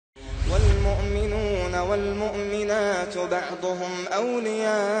والمؤمنات بعضهم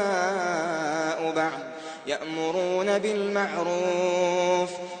أولياء بعض يأمرون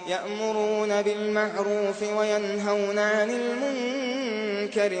بالمعروف وينهون عن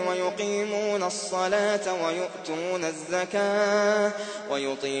المنكر ويقيمون الصلاة ويؤتون الزكاة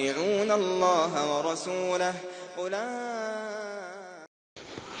ويطيعون الله ورسوله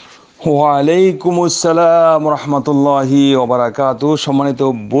ওয়ালাইকুম আসসালাম রহমতুল্লাহি ওয়া বারাকাতুহু। সম্মানিত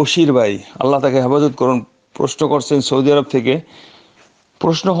বশির ভাই, আল্লাহ তাকে হেফাজত করুন, প্রশ্ন করছেন সৌদি আরব থেকে।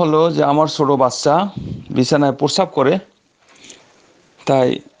 প্রশ্ন হলো যে আমার ছোট বাচ্চা বিছানায় প্রস্রাব করে, তাই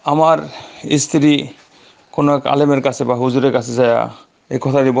আমার স্ত্রী কোনো এক আলেমের কাছে বা হুজুরের কাছে যায় এই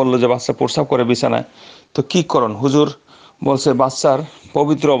কথাটি বললো যে বাচ্চা প্রস্রাব করে বিছানায়, তো কী করণ? হুজুর বলছে বাচ্চার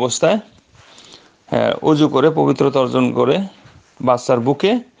পবিত্র অবস্থায় অজু করে পবিত্রতা অর্জন করে বাচ্চার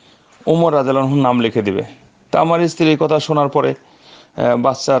বুকে ওমর রাদিয়াল্লাহু আনহুর নাম লিখে দিবে। তা আমার স্ত্রী এই কথা শোনার পরে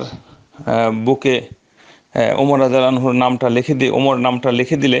বাচ্চার বুকে ওমর রাদিয়াল্লাহু আনহুর নামটা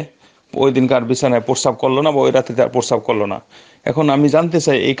লিখে দিলে ওই দিনকার বিছানায় প্রস্রাব করলো না বা ওই রাতে তার প্রস্রাব করলো না। এখন আমি জানতে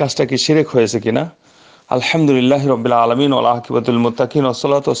চাই এই কাজটা কি শিরক হয়েছে কিনা। আলহামদুলিল্লাহি রাব্বিল আলামিন ওয়াল আকিবাতুল মুত্তাকিন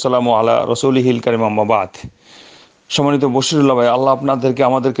ওয়াসসালাতু ওয়াসসালামু আলা রাসূলিহিল কারীম আম্মা বাদ। সম্মানিত বশিরুল্লাহ ভাই, আল্লাহ আপনাদেরকে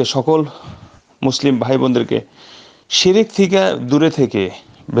আমাদেরকে সকল মুসলিম ভাই বোনদেরকে শিরক থেকে দূরে থেকে,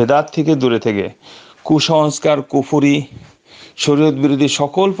 বেদাত থেকে দূরে থেকে, কুসংস্কার, কুফরি, শরীয়ত বিরোধী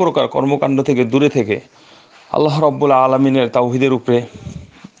সকল প্রকার কর্মকাণ্ড থেকে দূরে থেকে আল্লাহ রাব্বুল আলামিনের তাওহীদের উপরে,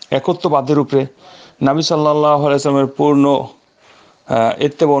 একত্ববাদের উপরে, নবী সাল্লাল্লাহু আলাইহি ওয়াসাল্লামের পূর্ণ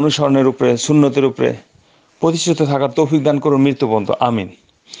ইত্তেবা অনুসরণের উপরে, সুন্নতের উপরে প্রতিষ্ঠিত থাকার তৌফিক দান করুন মৃত্যু পর্যন্ত, আমিন।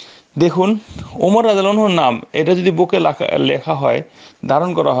 দেখুন, ওমর রাদিয়াল্লাহু আনহুর নাম এটা যদি বুকে লেখা হয়, ধারণ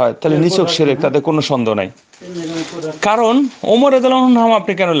করা হয়, তাহলে নিছক শিরক, তাতে কোনো সন্দেহ নাই। কারণ ওমর রাদিয়াল্লাহু আনহুর নাম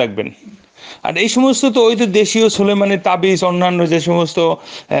আপনি কেন লিখবেন? আর এই সমস্ত তো ওই তো দেশীয় সুলেমানের তাবিজ, অন্যান্য যে সমস্ত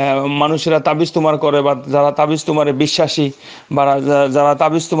মানুষেরা তাবিজ তোমার করে বা যারা তাবিজ তোমারে বিশ্বাসী বা যারা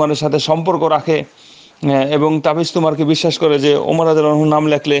তাবিজ তোমারের সাথে সম্পর্ক রাখে এবং তাবিজ তোমারকে বিশ্বাস করে যে ওমর রাদিয়াল্লাহু আনহুর নাম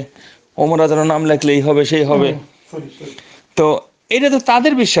লেখলে এই হবে সেই হবে, তো এটা তো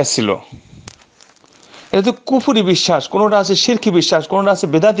তাদের বিশ্বাস ছিল। এটা তো কুফরি বিশ্বাস, কোনোটা আছে শিরকি বিশ্বাস, কোনোটা আছে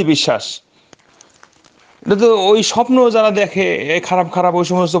বেদাতি বিশ্বাস। এটা তো ওই স্বপ্ন যারা দেখে খারাপ খারাপ ওই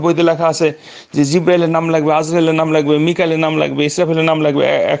সমস্ত বইতে লেখা আছে যে জিব্রাইলের নাম লাগবে, আজরাইলের নাম লাগবে, মিকাইলের নাম লাগবে, ইসরাফিলের নাম লাগবে,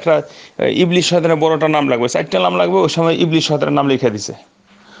 একটা ইবলিস শয়তানের বড়টার নাম লাগবে, 4টা নাম লাগবে। ওই সময় ইবলিস শয়তানের নাম লিখে দিছে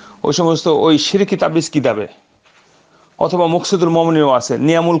ওই সমস্ত ওই শিরকি তাবিজ কিতাবে, অথবা মুকসিদুল মুমিনেও আছে,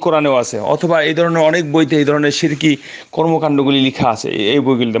 নিয়ামুল কোরআনেও আছে, অথবা এই ধরনের অনেক বইতে এই ধরনের শিরকি কর্মকাণ্ডগুলি লেখা আছে। এই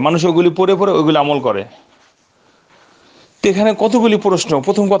বইগুলিতে মানুষ ওগুলি পড়ে পড়ে ওইগুলি আমল করে। তো এখানে কতগুলি প্রশ্ন।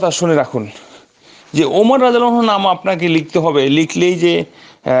 প্রথম কথা শুনে রাখুন যে ওমর রাদিয়াল্লাহু আনহুর নাম আপনাকে লিখতে হবে, লিখলেই যে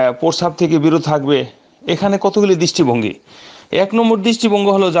প্রস্রাব থেকে বিরত থাকবে, এখানে কতগুলি দৃষ্টিভঙ্গি। 1 নম্বর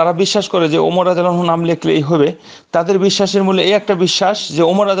দৃষ্টিভঙ্গি হলো যারা বিশ্বাস করে যে ওমর রাদিয়াল্লাহু আনহুর নাম লিখলেই হবে, তাদের বিশ্বাসের মূলে এই একটা বিশ্বাস যে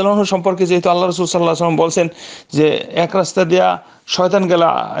ওমর রাদিয়াল্লাহু আনহু সম্পর্কে যেহেতু আল্লাহ রাসূল সাল্লাল্লাহু আলাইহি ওয়াসাল্লাম বলছেন যে এক রাস্তা দিয়া শয়তান গেলা,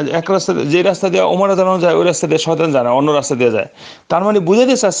 যে রাস্তা দিয়ে ওমর রাদিয়াল্লাহু আনহু যায় ওই রাস্তা দিয়ে শয়তান যায় না, অন্য রাস্তা দিয়ে যায়। তার মানে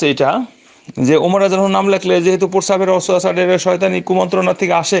বুঝাতে চাচ্ছে এটা যে ওমর রাদিয়াল্লাহু আনহুর নাম লিখলে যেহেতু প্রস্রাবের ওয়াসওয়াসা শয়তানি কুমন্ত্রণা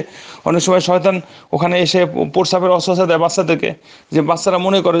থেকে আসে, অনেক সময় শয়তান ওখানে এসে প্রস্রাবের ওয়াসওয়াসা দেয় বাচ্চাদেরকে, যে বাচ্চারা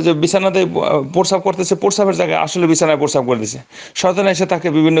মনে করে যে বিছানাতে প্রস্রাব করতেছে, প্রস্রাবের জায়গায় আসলে বিছানায় প্রস্রাব করতেছে। শয়তান এসে তাকে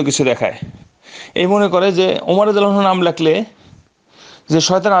বিভিন্ন কিছু দেখায়, এই মনে করে যে ওমর রাদিয়াল্লাহু আনহুর নাম লিখলে যে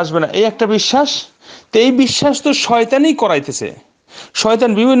শয়তান আসবে না, এই একটা বিশ্বাস। তো এই বিশ্বাস তো শয়তানই করাইতেছে।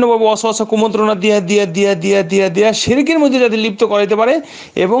 শয়তান বিভিন্নভাবে ওয়াসওয়াসা কুমন্ত্রণা দিয়া শিরকের মধ্যে যাতে লিপ্ত করাইতে পারে,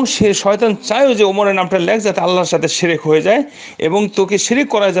 এবং সে শয়তান চায়ও যে ওমরের নামটা লেখ যাতে আল্লাহর সাথে শিরক হয়ে যায় এবং তোকে শিরক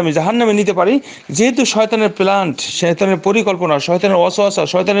করায় যে আমি জাহান্নামে নিতে পারি। যেহেতু শয়তানের প্ল্যান্ট, শয়তানের পরিকল্পনা, শয়তানের ওয়াসওয়াসা,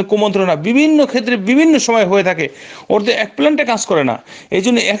 শয়তানের কুমন্ত্রণা বিভিন্ন ক্ষেত্রে বিভিন্ন সময় হয়ে থাকে, ওর তো এক প্ল্যান্টে কাজ করে না। এই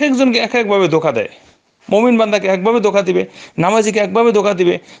জন্য এক একজনকে এক একভাবে ধোঁকা দেয়। মুমিন বান্দাকে একভাবে ধোঁকা দিবে, নামাজিকে একভাবে ধোঁকা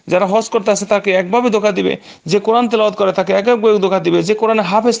দিবে, যারা হজ করতে আসে তাকে একভাবে ধোঁকা দিবে, যে কোরআন তেলাওয়াত করে তাকে একভাবে ধোঁকা দিবে, যে কোরআনে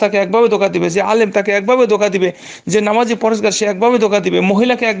হাফেজ তাকে একভাবে ধোঁকা দিবে, যে আলেম তাকে একভাবে ধোঁকা দিবে, যে নামাজি পরেশগার সে একভাবে ধোঁকা দিবে,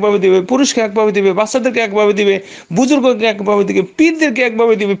 মহিলাকে একভাবে দিবে, পুরুষকে একভাবে দিবে, বাচ্চাদেরকে একভাবে দিবে, বুজুর্গকে একভাবে দিবে, পীরদেরকে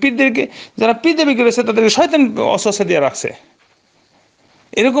একভাবে দিবে, পীরদেরকে যারা পীরদেবী করেছে তাদেরকে শয়তান অস্বস্থা দিয়ে রাখছে।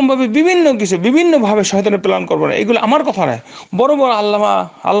 এরকমভাবে বিভিন্ন কিছু বিভিন্নভাবে শয়তানের প্ল্যান করবো না। এগুলো আমার কথা নয়, বড় বড়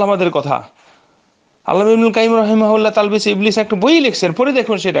আল্লামাদের কথা। আল্লামা ইবনুল কাইয়িম রাহিমাহুল্লাহ তালবিস ইবলিস একটা বই লিখছেন, পড়ে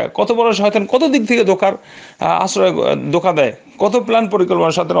দেখুন সেটা কত বড় শয়তান, কত দিক থেকে ধোঁকা দেয়, কত প্ল্যান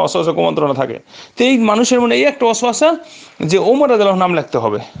পরিকল্পনা শয়তানের ওয়াসওয়াসা কুমন্ত্রণা থাকে। তো এই মানুষের মনে এই একটা ওয়াসওয়াসা যে ওমর রাদিয়াল্লাহু আনহুর নাম লিখতে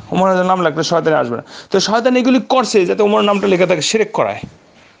হবে, ওমর রাদিয়াল্লাহু নাম লিখলে শয়তান আসবে না। তো শয়তান এগুলি করছে যাতে ওমরের নামটা লিখে তাকে শিরক করায়,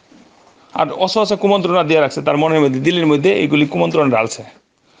 আর ওয়াসওয়াসা কুমন্ত্রণা দিয়ে রাখছে তার মনের মধ্যে, দিলের মধ্যে এইগুলি কুমন্ত্রণা ঢালছে।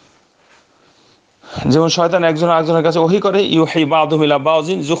 যেমন শয়তান একজন আরেকজনের কাছে ওহী করে, ইউহি বাযুহুম ইলা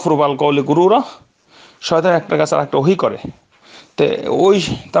বাযিন যুখরুফাল কওলি গুরুরা, শয়তান একটা কাছে আর একটা ওহি করে। তো ওই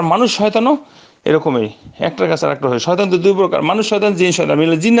তার মানুষ শয়তানও এরকমই, একটা কাছে আর একটা ওহি। শয়তান তো দুই প্রকার, মানুষ শয়তান, জিন শয়তান,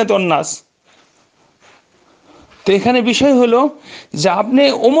 মিলে জিন্নাত ওয়ান নাস। তো এখানে বিষয় হলো যে আপনি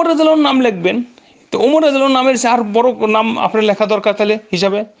ওমর রাদিয়াল্লাহু আনহুর নাম লিখবেন, তো ওমর রাদিয়াল্লাহু আনহুর নামের আর বড় নাম আপনার লেখা দরকার তাহলে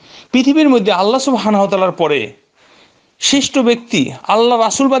হিসাবে। পৃথিবীর মধ্যে আল্লাহ সুবহানাহু ওয়া তাআলার পরে শ্রেষ্ঠ ব্যক্তি আল্লাহ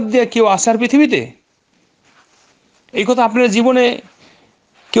রাসূল বাদ দিয়ে কেউ আছে আর পৃথিবীতে? এই কথা আপনার জীবনে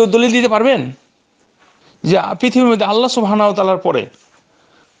কেউ দলিল দিতে পারবেন যে পৃথিবীর মধ্যে আল্লাহ সুবহানাহু ওয়া তাআলার পরে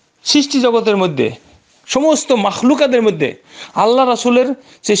সৃষ্টি জগতের মধ্যে সমস্ত মাখলুকাতের মধ্যে আল্লাহ রাসূলের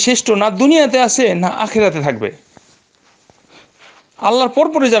যে শ্রেষ্ঠ না দুনিয়াতে আছে না আখিরাতে থাকবে? আল্লাহর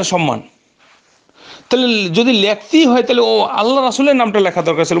পরপরে যার সম্মান, তাহলে যদি লেখতেই হয় তাহলে ও আল্লাহ রাসূলের নামটা লেখা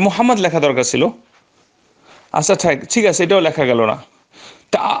দরকার ছিল, মুহাম্মদ লেখা দরকার ছিল। আচ্ছা ঠিক আছে, এটাও লেখা গেল না।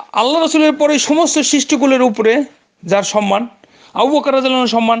 তা আল্লাহ রাসূলের পরে সমস্ত সৃষ্টিকুলের উপরে যার সম্মান, আবু বকর রাদিয়াল্লাহু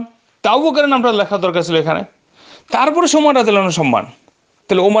আনহুর সম্মান, তা আবু বকরের নামটা লেখা দরকার ছিল এখানে। তারপরে ওমর রাদিয়াল্লাহু আনহুর সম্মান,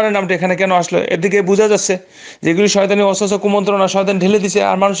 তাহলে ওমরের নামটা এখানে কেন আসলো? এদিকে বোঝা যাচ্ছে যেগুলি শয়তানি অস্ত্র কুমন্ত্রণা শয়তান ঢেলে দিছে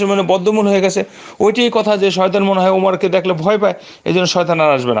আর মানুষের মনে বদ্ধমূল হয়ে গেছে। ওইটাই কথা যে শয়তান মনে হয় ওমরকে দেখলে ভয় পায়, এই জন্য শয়তান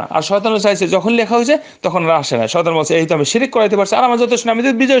আর আসবে না। আর শয়তানও চাইছে যখন লেখা হয়েছে তখন আর আসে না। শয়তান বলছে এই তো আমি শিরক করাইতে পারছি আর আমার যথেষ্ট, আমি তো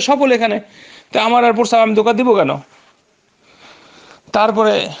বিজয় সফল এখানে, তা আমার আর প্রস্তাব আমি ধোঁকা দিব কেন?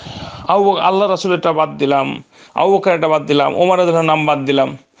 তারপরে আল্লাহ রাসূলেরটা বাদ দিলাম, আবু বকরেরটা বাদ দিলাম, ওমর রাদিয়াল্লাহু আনহুর নাম বাদ দিলাম,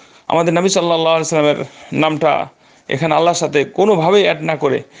 আমাদের নবী সাল্লাল্লাহু আলাইহি ওয়াসাল্লামের নামটা এখানে আল্লাহর সাথে কোনোভাবেই অ্যাড না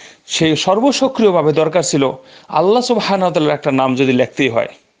করে সেই সর্বসক্রিয়ভাবে দরকার ছিল আল্লাহ সুবহানাহু ওয়া তাআলার একটা নাম যদি লিখতেই হয়।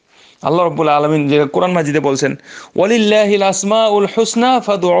 আল্লাহ রাব্বুল আলামিন যে কোরআন মাজিদে বলছেন ওয়ালিল্লাহিল আসমাউল হুসনা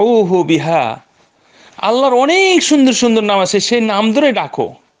ফাদউহু বিহা, আল্লাহর অনেক সুন্দর সুন্দর নাম আছে, সেই নাম ধরে ডাকো,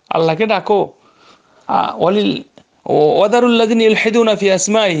 আল্লাহকে ডাকো। ওয়ালিল ওয়াদারুল্লাযিনা ইলহিদুনা ফি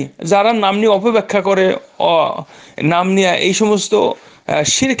আসমাই, যারা নাম নিয়ে অপব্যাখ্যা করে, নাম নিয়ে এই সমস্ত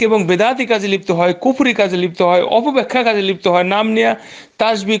শিরক এবং বেদাতি কাজে লিপ্ত হয়, কুফরি কাজে লিপ্ত হয়, অপব্যাখ্যা কাজে লিপ্ত হয়, নাম নিয়ে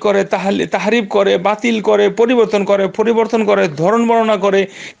তাসবিহ করে, তাহরিফ করে, বাতিল করে, পরিবর্তন করে, ধরন বর্ণনা করে,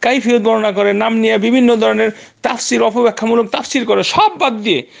 কাইফিয়ত বর্ণনা করে, নাম নিয়ে বিভিন্ন ধরনের তাফসির, অপব্যাখ্যামূলক তাফসির করে, সব বাদ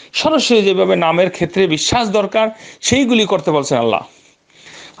দিয়ে সরাসরি যেভাবে নামের ক্ষেত্রে বিশ্বাস দরকার সেইগুলি করতে বলছেন আল্লাহ।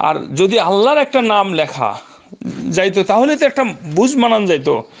 আর যদি আল্লাহর একটা নাম লেখা যাইতো তাহলে তো একটা বুঝ মানান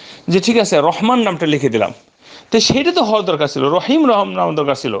যাইতো যে ঠিক আছে রহমান নামটা লিখে দিলাম, তো সেইটা তো হওয়ার দরকার ছিল, রহিম নাম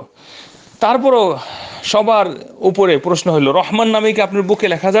দরকার ছিল। তারপরও সবার উপরে প্রশ্ন হলো রহমান নামে কি আপনার বুকে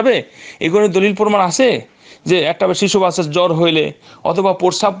লেখা যাবে? এগুলো দলিল প্রমাণ আছে যে একটা শিশু বাচ্চার জ্বর হইলে অথবা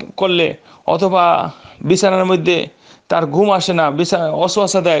প্রস্রাব করলে অথবা বিছানার মধ্যে তার ঘুম আসে না,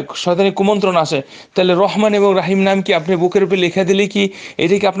 অসুয়াশা দেয়, শয়তানি কুমন্ত্রণ আসে, তাহলে রহমান এবং রাহিম নাম কি আপনি বুকের উপরে লিখে দিলে কি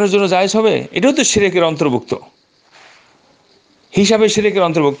এটা কি আপনার জন্য জায়েজ হবে? এটাও তো শিরকের অন্তর্ভুক্ত হিসাবে, শিরকের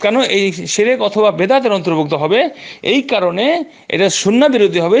অন্তর্ভুক্ত। কেন এই শিরক অথবা বেদাতের অন্তর্ভুক্ত হবে, এই কারণে এটা সুন্নাহ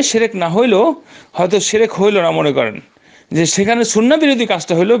বিরোধী হবে। শিরক না হইলেও হয়তো শিরক হইল না, মনে করেন যে সেখানে সুন্নাহ বিরোধী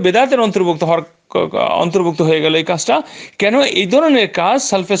কাজটা হইলো বেদাতের অন্তর্ভুক্ত হয়ে গেল এই কাজটা। কেন এই ধরনের কাজ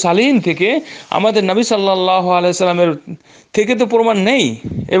সালফে সালিহিন থেকে আমাদের নবী সাল্লাল্লাহু আলাইহি সাল্লামের থেকে তো প্রমাণ নেই,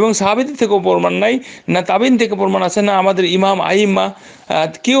 এবং সাহাবীদের থেকেও প্রমাণ নাই, না তাবিন থেকে প্রমাণ আছে, না আমাদের ইমাম আইম্মা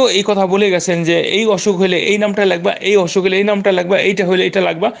কেউ এই কথা বলে গেছেন যে এই অসুখ হলে এই নামটা লাগবা, এই অসুখ হলে এই নামটা লাগবা, এইটা হলে এইটা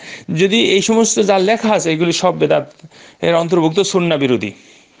লাগবা। যদি এই সমস্ত যা লেখা আছে এগুলি সব বেদাত এর অন্তর্ভুক্ত, সুন্নাহ বিরোধী।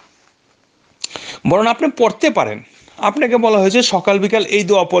 বরং আপনি পড়তে পারেন, আপনাকে বলা হয়েছে সকাল বিকাল এই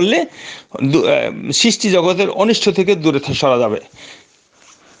দোয়া পড়লে সৃষ্টি জগতের অনিষ্ট থেকে দূরে সরা যাবে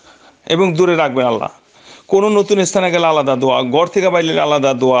এবং দূরে রাখবেন আল্লাহ। কোনো নতুন স্থানে গেলে আলাদা দোয়া, ঘর থেকে বাইরে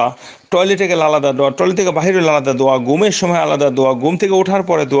আলাদা দোয়া, টয়লেটে গেলে আলাদা দোয়া, টয়লেট থেকে বাইরে আলাদা দোয়া, ঘুমের সময় আলাদা দোয়া, ঘুম থেকে ওঠার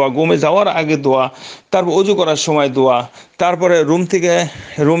পরে দোয়া, ঘুমে যাওয়ার আগে দোয়া, তারপর ওযু করার সময় দোয়া, তারপরে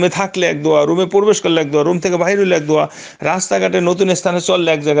রুমে থাকলে এক দোয়া, রুমে প্রবেশ করলে এক দোয়া, রুম থেকে বাইরে হলে এক দোয়া, রাস্তাঘাটে নতুন স্থানে চললে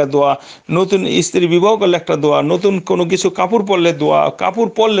এক জায়গায় দোয়া, নতুন স্ত্রী বিবাহ করলে একটা দোয়া, নতুন কোনো কিছু কাপড়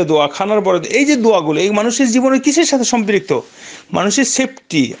পরলে দোয়া, খানার পরে। এই যে দোয়াগুলো এই মানুষের জীবনে কিসের সাথে সম্পৃক্ত? মানুষের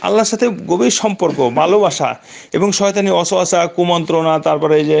সেফটি, আল্লাহর সাথে গভীর সম্পর্ক, ভালোবাসা এবং শয়তানি অসওয়াসা কুমন্ত্রণা,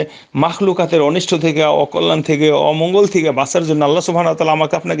 তারপরে এই যে মাখলুকাতের অনিষ্ট থেকে, অকল্যাণ থেকে, অমঙ্গল থেকে বাঁচার জন্য আল্লাহ সুবহানাহু ওয়া তাআলা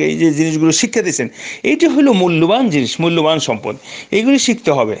আমাকে আপনাকে এই যে জিনিসগুলো শিক্ষা দিয়েছেন, এইটা হলো মূল্যবান জিনিস, মূল্যবান সম্পদ, এইগুলি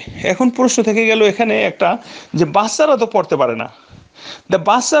শিখতে হবে। এখন প্রশ্ন থেকে গেল এখানে একটা, যে বাচ্চারা তো পড়তে পারে না,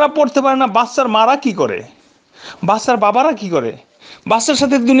 বাচ্চারা পড়তে পারে না, বাচ্চার মারা কি করে, বাচ্চার বাবারা কি করে? বাচ্চার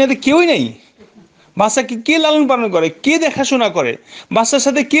সাথে দুনিয়াতে কেউই নেই। বাচ্চাকে কে লালন পালন করে, কে দেখাশোনা করে, বাচ্চার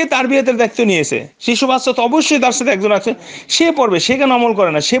সাথে কে তারবিয়াতের দায়িত্ব নিয়েছে? শিশু বাচ্চা তো অবশ্যই তার সাথে একজন আছে, সে পড়বে, সে কেন আমল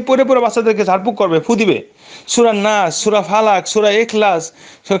করে না? সে পড়ে বাচ্চাদেরকে ঝাড়ফুঁক করবে, ফু দিবে। সূরা নাস, সূরা ফালাক, সূরা ইখলাস,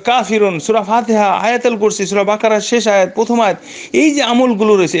 সূরা কাফিরুন, সূরা ফাতিহা, আয়াতুল কুরসি, সূরা বাকারার শেষ আয়াত, প্রথম আয়াত, এই যে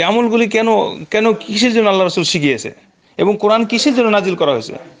আমলগুলো রয়েছে, আমলগুলি কেন কিসের জন্য আল্লাহ রাসূল শিখিয়েছে এবং কোরআন কিসের জন্য নাজিল করা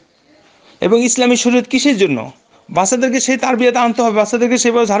হয়েছে? এবং ইসলামী শরীয়ত কিসের জন্য? বাচ্চাদেরকে সেই তারবিয়াতে আনতে হবে, বাচ্চাদেরকে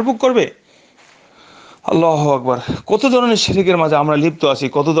সেভাবে ঝাড়ফুঁক করবে। আল্লাহু আকবার। কত ধরনের শিরকের মাঝে আমরা লিপ্ত আছি,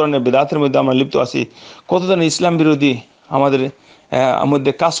 কত ধরনের বিদআতের মধ্যে আমরা লিপ্ত আছি, কত ধরনের ইসলাম বিরোধী আমাদের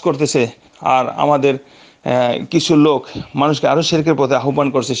মধ্যে কাজ করতেছে। আর আমাদের কিছু লোক মানুষকে আরও শিরকের পথে আহ্বান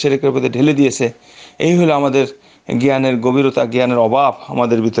করছে, শিরকের পথে ঢেলে দিয়েছে। এই হলো আমাদের জ্ঞানের গভীরতা, জ্ঞানের অভাব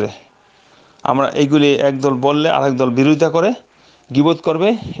আমাদের ভিতরে। আমরা এইগুলি একদল বললে আরেক দল বিরোধিতা করে, গীবত করবে,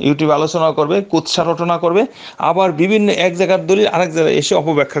 ইউটিউবে আলোচনা করবে, কুৎসা রটনা করবে, আবার বিভিন্ন এক জায়গার দলিল আরেক জায়গায় এসে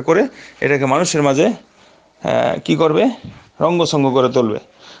অপব্যাখ্যা করে এটাকে মানুষের মাঝে কি করবে, রঙ্গসঙ্গ করে তুলবে।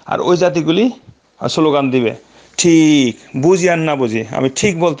 আর ওই জাতিগুলি স্লোগান দিবে, ঠিক বুঝি আর না বুঝি আমি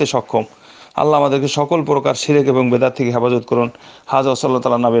ঠিক বলতে সক্ষম। আল্লাহ আমাদেরকে সকল প্রকার শিরক এবং বেদাত থেকে হেফাজত করুন। হাজা সাল্লাল্লাহু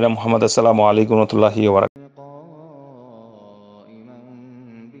তাআলা নবিনা মুহাম্মদ। আসসালামু আলাইকুম ওয়া রাহমাতুল্লাহি ওয়া বারাকাতুহু। قائما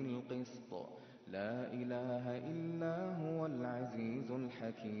بالقسط لا إله إلا هو العزيز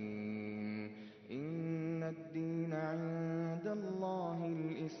الحكيم إن الدين عند الله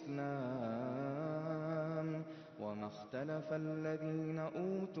الإسلام وما اختلف الذين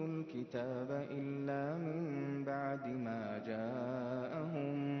أوتوا الكتاب إلا من